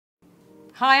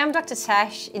Hi, I'm Dr.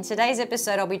 Tash. In today's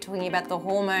episode, I'll be talking about the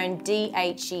hormone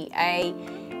DHEA,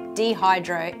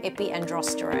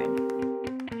 Dehydroepiandrosterone.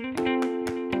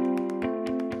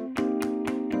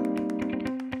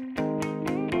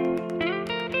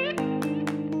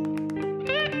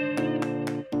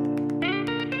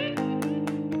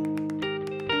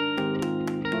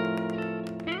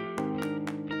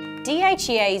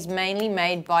 DHEA is mainly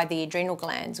made by the adrenal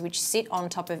glands, which sit on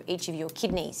top of each of your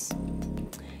kidneys.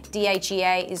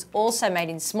 DHEA is also made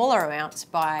in smaller amounts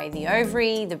by the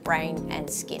ovary, the brain, and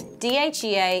skin.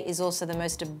 DHEA is also the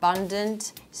most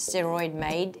abundant steroid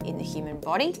made in the human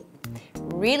body,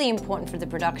 really important for the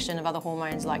production of other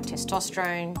hormones like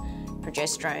testosterone,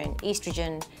 progesterone,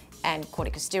 estrogen, and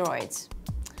corticosteroids.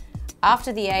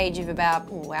 After the age of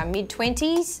about our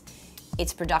mid-20s,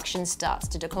 its production starts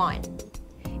to decline.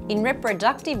 In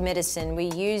reproductive medicine, we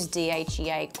use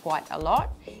DHEA quite a lot.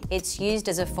 It's used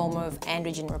as a form of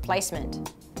androgen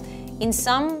replacement. In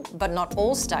some, but not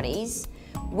all studies,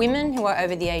 women who are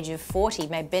over the age of 40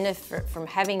 may benefit from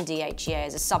having DHEA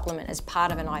as a supplement as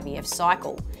part of an IVF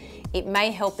cycle. It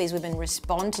may help these women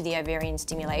respond to the ovarian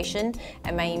stimulation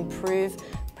and may improve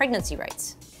pregnancy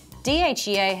rates.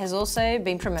 DHEA has also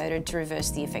been promoted to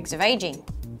reverse the effects of aging.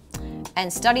 And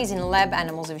studies in lab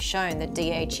animals have shown that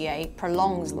DHEA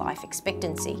prolongs life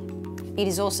expectancy. It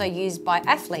is also used by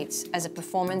athletes as a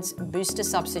performance booster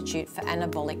substitute for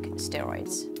anabolic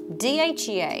steroids.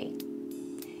 DHEA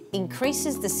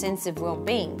increases the sense of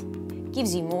well-being,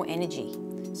 gives you more energy,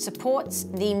 supports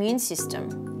the immune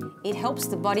system. It helps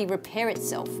the body repair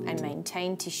itself and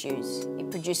maintain tissues. It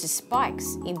produces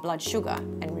spikes in blood sugar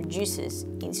and reduces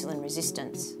insulin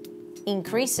resistance.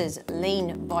 Increases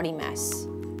lean body mass.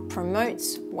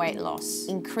 Promotes weight loss,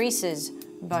 increases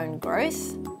bone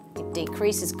growth, it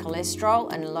decreases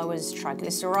cholesterol and lowers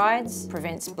triglycerides,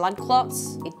 prevents blood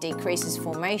clots, it decreases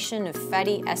formation of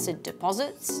fatty acid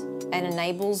deposits, and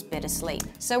enables better sleep.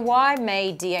 So why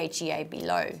may DHEA be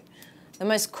low? The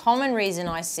most common reason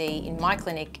I see in my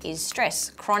clinic is stress,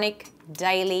 chronic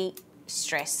daily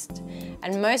stress.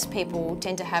 And most people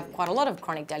tend to have quite a lot of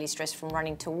chronic daily stress from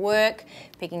running to work,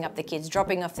 picking up the kids,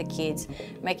 dropping off the kids,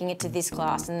 making it to this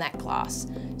class and that class.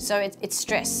 So it's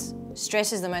stress.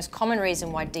 Stress is the most common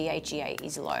reason why DHEA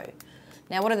is low.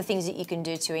 Now, what are the things that you can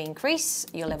do to increase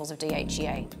your levels of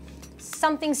DHEA?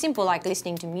 Something simple like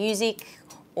listening to music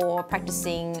or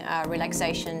practicing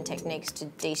relaxation techniques to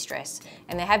de-stress.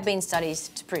 And there have been studies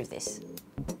to prove this.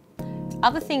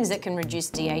 Other things that can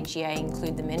reduce DHEA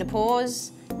include the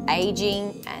menopause,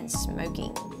 aging, and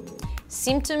smoking.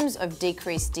 Symptoms of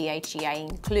decreased DHEA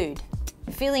include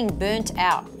feeling burnt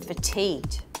out,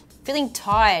 fatigued, feeling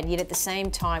tired yet at the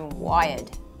same time wired,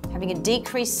 having a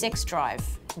decreased sex drive,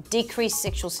 decreased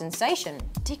sexual sensation,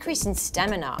 decrease in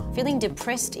stamina, feeling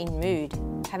depressed in mood,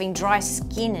 having dry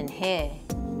skin and hair,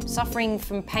 suffering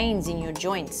from pains in your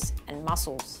joints and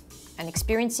muscles, and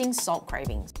experiencing salt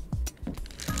cravings.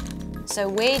 So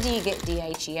where do you get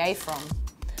DHEA from?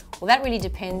 Well, that really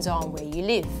depends on where you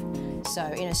live. So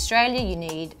in Australia, you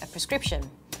need a prescription.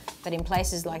 But in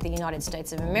places like the United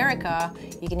States of America,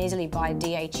 you can easily buy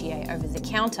DHEA over the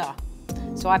counter.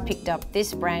 So I picked up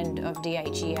this brand of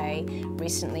DHEA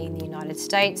recently in the United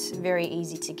States, very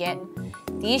easy to get.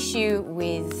 The issue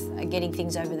with getting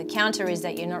things over the counter is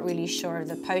that you're not really sure of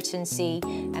the potency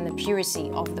and the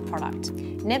purity of the product.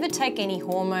 Never take any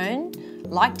hormone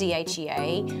like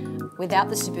DHEA without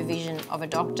the supervision of a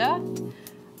doctor.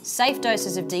 Safe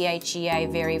doses of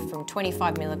DHEA vary from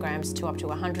 25 milligrams to up to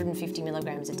 150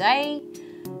 milligrams a day.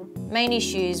 Main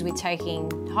issues with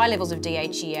taking high levels of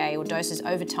DHEA or doses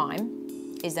over time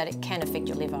is that it can affect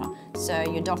your liver. So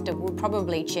your doctor will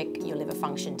probably check your liver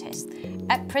function test.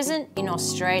 At present in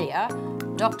Australia,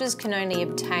 doctors can only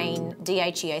obtain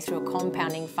DHEA through a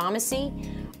compounding pharmacy.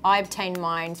 I obtained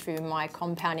mine through my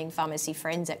compounding pharmacy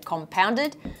friends at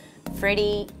Compounded,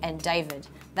 Freddie and David.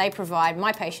 They provide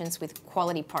my patients with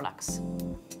quality products.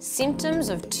 Symptoms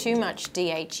of too much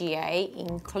DHEA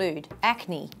include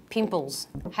acne, pimples,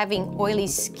 having oily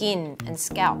skin and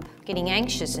scalp, getting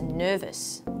anxious and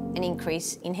nervous, an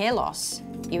increase in hair loss,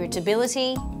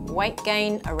 irritability, weight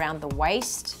gain around the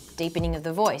waist, deepening of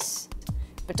the voice.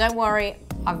 But don't worry,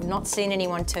 I've not seen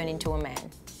anyone turn into a man.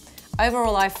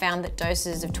 Overall, I've found that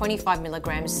doses of 25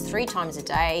 milligrams 3 times a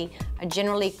day are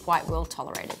generally quite well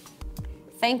tolerated.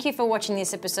 Thank you for watching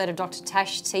this episode of Dr.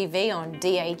 Tash TV on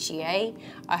DHEA.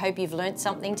 I hope you've learnt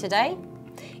something today.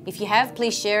 If you have,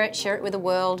 please share it with the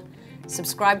world.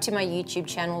 Subscribe to my YouTube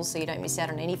channel so you don't miss out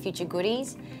on any future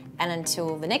goodies. And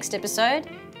until the next episode,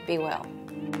 be well.